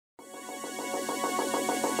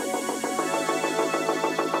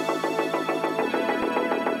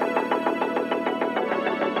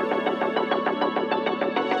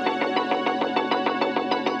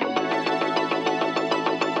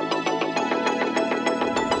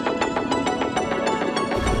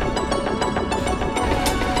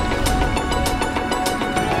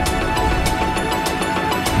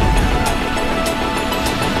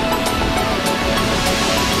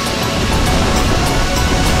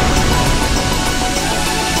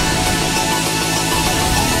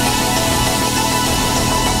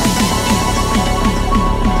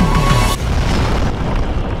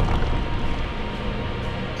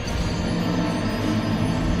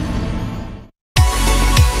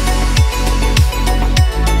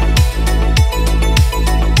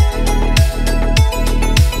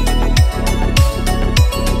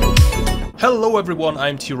Hello everyone,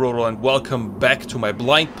 I'm Meteor and welcome back to my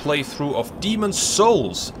blind playthrough of Demon's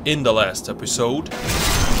Souls. In the last episode,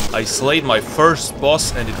 I slayed my first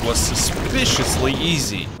boss and it was suspiciously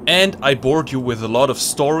easy. And I bored you with a lot of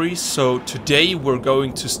stories, so today we're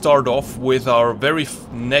going to start off with our very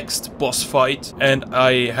next boss fight, and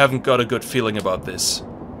I haven't got a good feeling about this.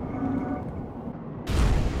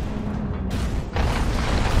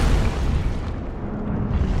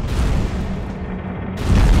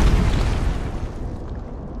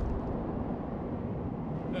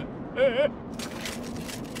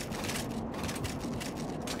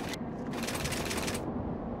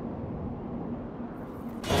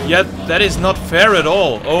 Yeah, that is not fair at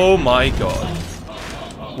all. Oh my god.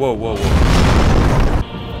 Whoa, whoa, whoa.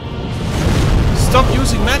 Stop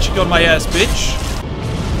using magic on my ass, bitch.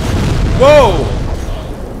 Whoa!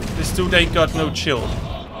 This dude ain't got no chill.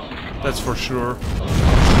 That's for sure.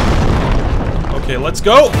 Okay, let's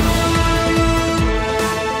go!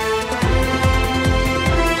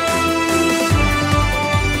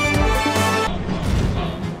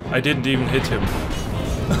 I didn't even hit him.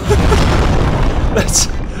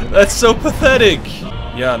 That's so pathetic.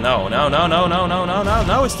 Yeah, now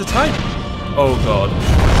is the time. Oh god.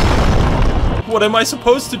 What am I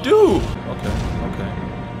supposed to do? Okay.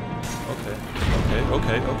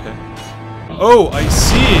 Oh, I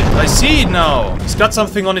see it now. He's got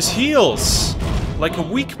something on his heels. Like a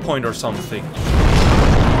weak point or something.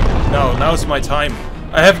 Now's my time.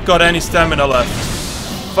 I haven't got any stamina left.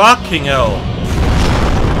 Fucking hell.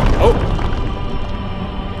 Oh.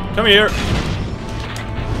 Come here.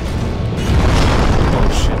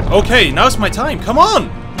 Okay, now's my time. Come on!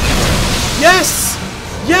 Yes!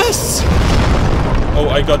 Yes! Oh,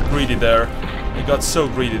 I got greedy there. I got so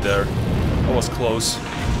greedy there. I was close.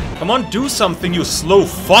 Come on, do something, you slow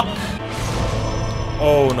fuck!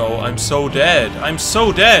 Oh no, I'm so dead. I'm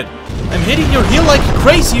so dead. I'm hitting your heel like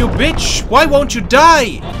crazy, you bitch! Why won't you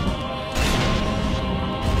die?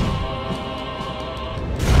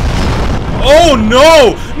 Oh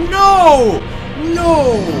no! No!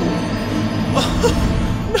 No!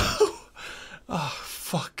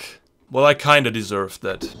 Fuck. Well, I kinda deserved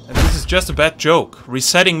that. And this is just a bad joke.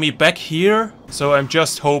 Resetting me back here? So I'm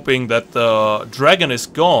just hoping that the dragon is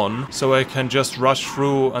gone, so I can just rush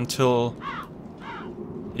through until...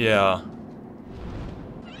 Yeah.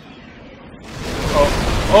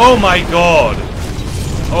 Oh my god!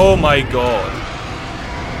 Oh my god.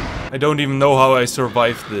 I don't even know how I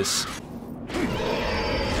survived this.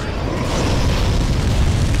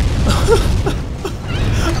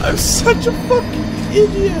 I'm such a fucking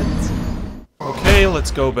idiot! Okay, let's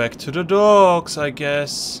go back to the dogs, I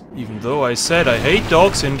guess. Even though I said I hate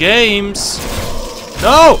dogs in games.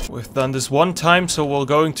 No! We've done this one time, so we're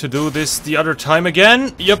going to do this the other time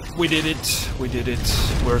again. Yep, we did it. We did it.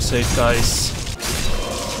 We're safe, guys.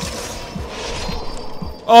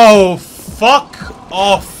 Oh, fuck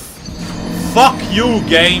off. Fuck you,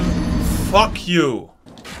 game. Fuck you.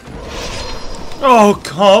 Oh,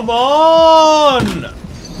 come on!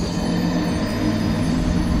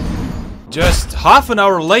 Just half an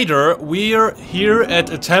hour later, we're here at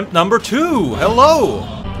attempt number 2. Hello!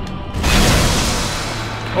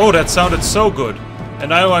 Oh, that sounded so good. And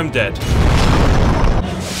now I'm dead.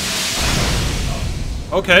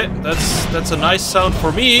 Okay, that's a nice sound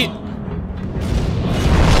for me.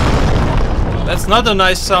 That's not a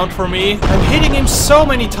nice sound for me. I'm hitting him so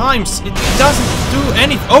many times. It doesn't do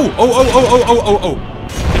anything. Oh!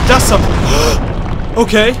 It does something.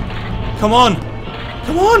 Okay. Come on.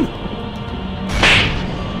 Come on!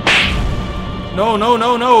 No.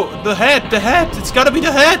 The head. It's gotta be the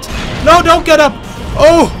head. No, don't get up.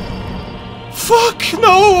 Oh. Fuck,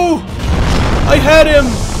 no. I had him.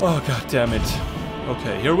 Oh, god damn it.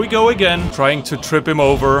 Okay, here we go again. Trying to trip him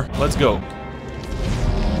over. Let's go.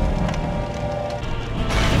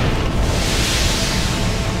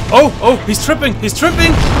 Oh, he's tripping.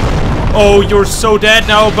 Oh, you're so dead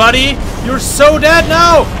now, buddy. You're so dead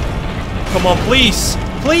now. Come on, please.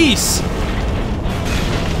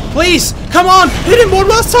 Please, come on! Hit him one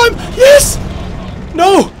last time! Yes!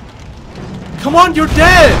 No! Come on, you're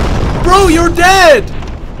dead! Bro, you're dead!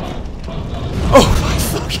 Oh my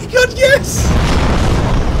fucking god, yes!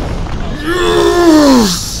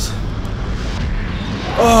 Yes!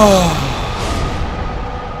 Oh.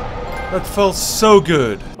 That felt so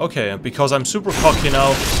good. Okay, and because I'm super cocky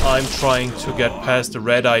now, I'm trying to get past the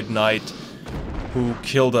red-eyed knight who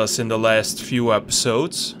killed us in the last few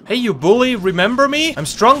episodes. Hey, you bully, remember me? I'm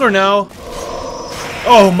stronger now.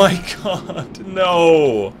 Oh my god,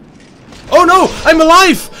 no. Oh no, I'm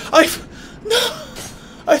alive! No,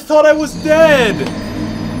 I thought I was dead.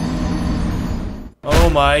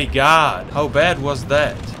 Oh my god, how bad was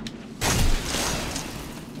that?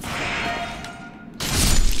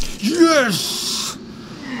 Yes!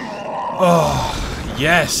 Oh,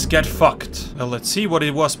 yes, get fucked. Well, let's see what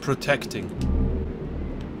it was protecting.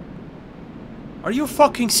 Are you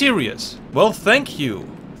fucking serious? Well, thank you.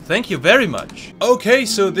 Thank you very much. Okay,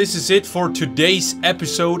 so this is it for today's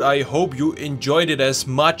episode. I hope you enjoyed it as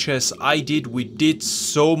much as I did. We did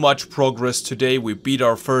so much progress today. We beat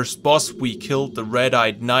our first boss. We killed the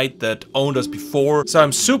red-eyed knight that owned us before. So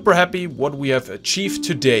I'm super happy what we have achieved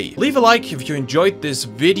today. Leave a like if you enjoyed this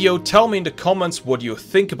video. Tell me in the comments what you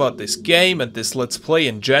think about this game and this Let's Play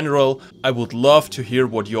in general. I would love to hear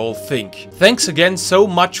what you all think. Thanks again so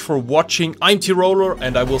much for watching. I'm Meteor,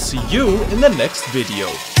 and I will see you in the next video.